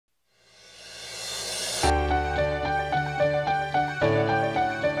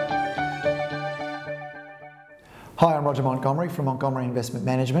Hi, I'm Roger Montgomery from Montgomery Investment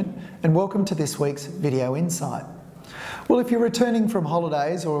Management, and welcome to this week's Video Insight. Well, if you're returning from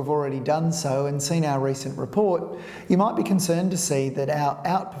holidays or have already done so and seen our recent report, you might be concerned to see that our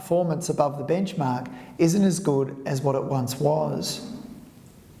outperformance above the benchmark isn't as good as what it once was.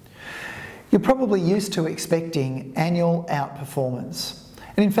 You're probably used to expecting annual outperformance.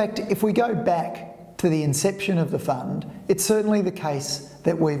 And in fact, if we go back to the inception of the fund, it's certainly the case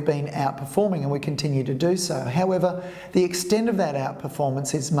that we've been outperforming and we continue to do so. However, the extent of that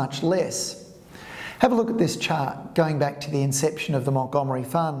outperformance is much less. Have a look at this chart going back to the inception of the Montgomery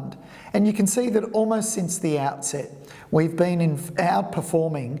Fund, and you can see that almost since the outset we've been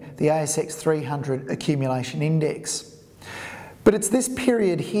outperforming the ASX 300 accumulation index. But it's this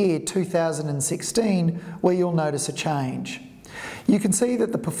period here, 2016, where you'll notice a change. You can see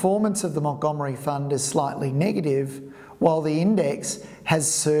that the performance of the Montgomery Fund is slightly negative, while the index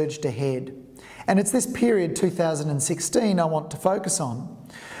has surged ahead. And it's this period, 2016, I want to focus on.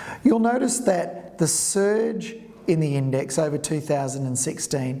 You'll notice that the surge in the index over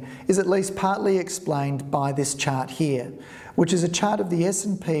 2016 is at least partly explained by this chart here, which is a chart of the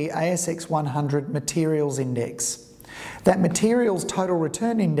S&P ASX 100 Materials Index. That Materials Total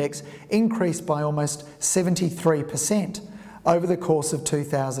Return Index increased by almost 73% over the course of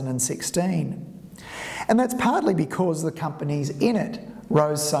 2016. And that's partly because the companies in it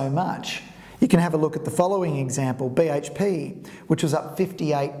rose so much. You can have a look at the following example, BHP, which was up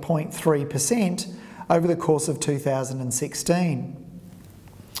 58.3% over the course of 2016.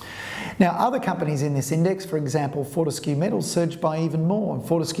 Now, other companies in this index, for example, Fortescue Metals, surged by even more. And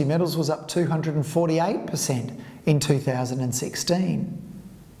Fortescue Metals was up 248% in 2016.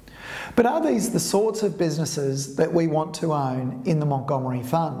 But are these the sorts of businesses that we want to own in the Montgomery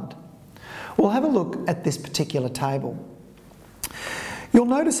Fund? We'll have a look at this particular table. You'll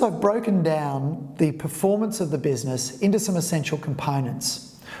notice I've broken down the performance of the business into some essential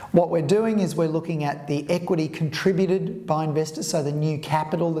components. What we're doing is we're looking at the equity contributed by investors, so the new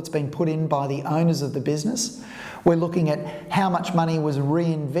capital that's been put in by the owners of the business. We're looking at how much money was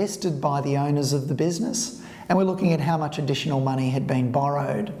reinvested by the owners of the business, and we're looking at how much additional money had been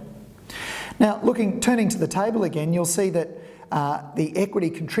borrowed. Now, turning to the table again, you'll see that the equity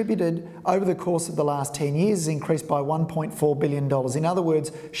contributed over the course of the last 10 years has increased by $1.4 billion. In other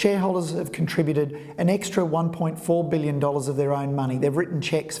words, shareholders have contributed an extra $1.4 billion of their own money. They've written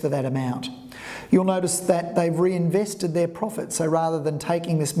cheques for that amount. You'll notice that they've reinvested their profits. So rather than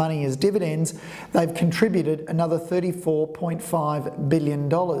taking this money as dividends, they've contributed another $34.5 billion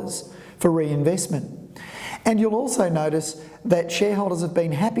for reinvestment. And you'll also notice that shareholders have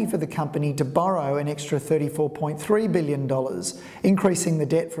been happy for the company to borrow an extra $34.3 billion, increasing the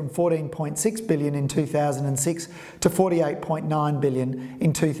debt from $14.6 billion in 2006 to $48.9 billion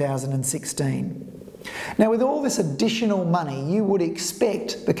in 2016. Now, with all this additional money, you would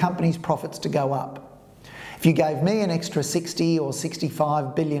expect the company's profits to go up. If you gave me an extra $60 or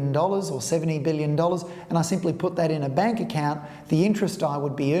 $65 billion or $70 billion and I simply put that in a bank account, the interest I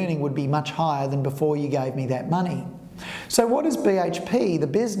would be earning would be much higher than before you gave me that money. So what has BHP, the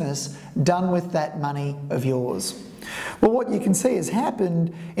business, done with that money of yours? Well, what you can see has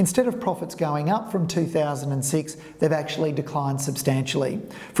happened, instead of profits going up from 2006, they've actually declined substantially.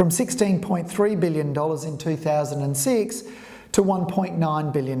 From $16.3 billion in 2006 to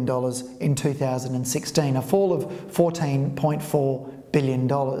 $1.9 billion in 2016, a fall of $14.4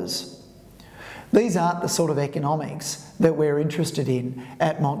 billion. These aren't the sort of economics that we're interested in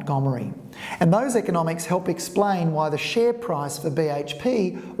at Montgomery. And those economics help explain why the share price for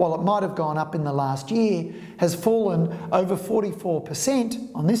BHP, while it might have gone up in the last year, has fallen over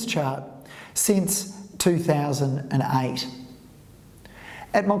 44% on this chart since 2008.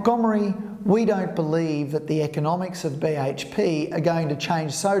 At Montgomery, we don't believe that the economics of BHP are going to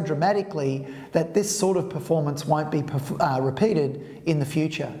change so dramatically that this sort of performance won't be repeated in the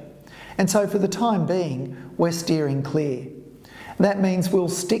future. And so for the time being, we're steering clear. That means we'll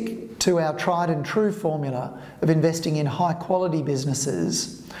stick to our tried and true formula of investing in high quality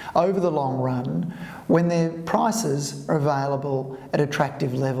businesses over the long run when their prices are available at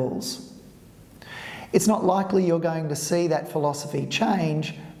attractive levels. It's not likely you're going to see that philosophy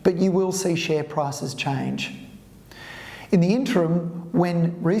change, but you will see share prices change. In the interim,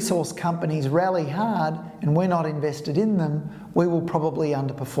 when resource companies rally hard and we're not invested in them, we will probably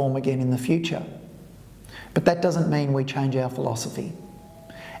underperform again in the future. But that doesn't mean we change our philosophy.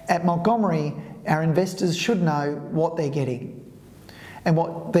 At Montgomery, our investors should know what they're getting. And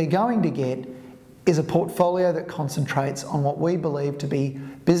what they're going to get is a portfolio that concentrates on what we believe to be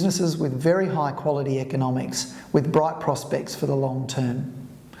businesses with very high quality economics with bright prospects for the long term.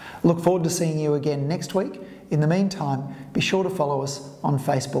 Look forward to seeing you again next week In the meantime, be sure to follow us on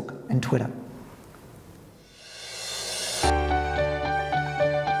Facebook and Twitter.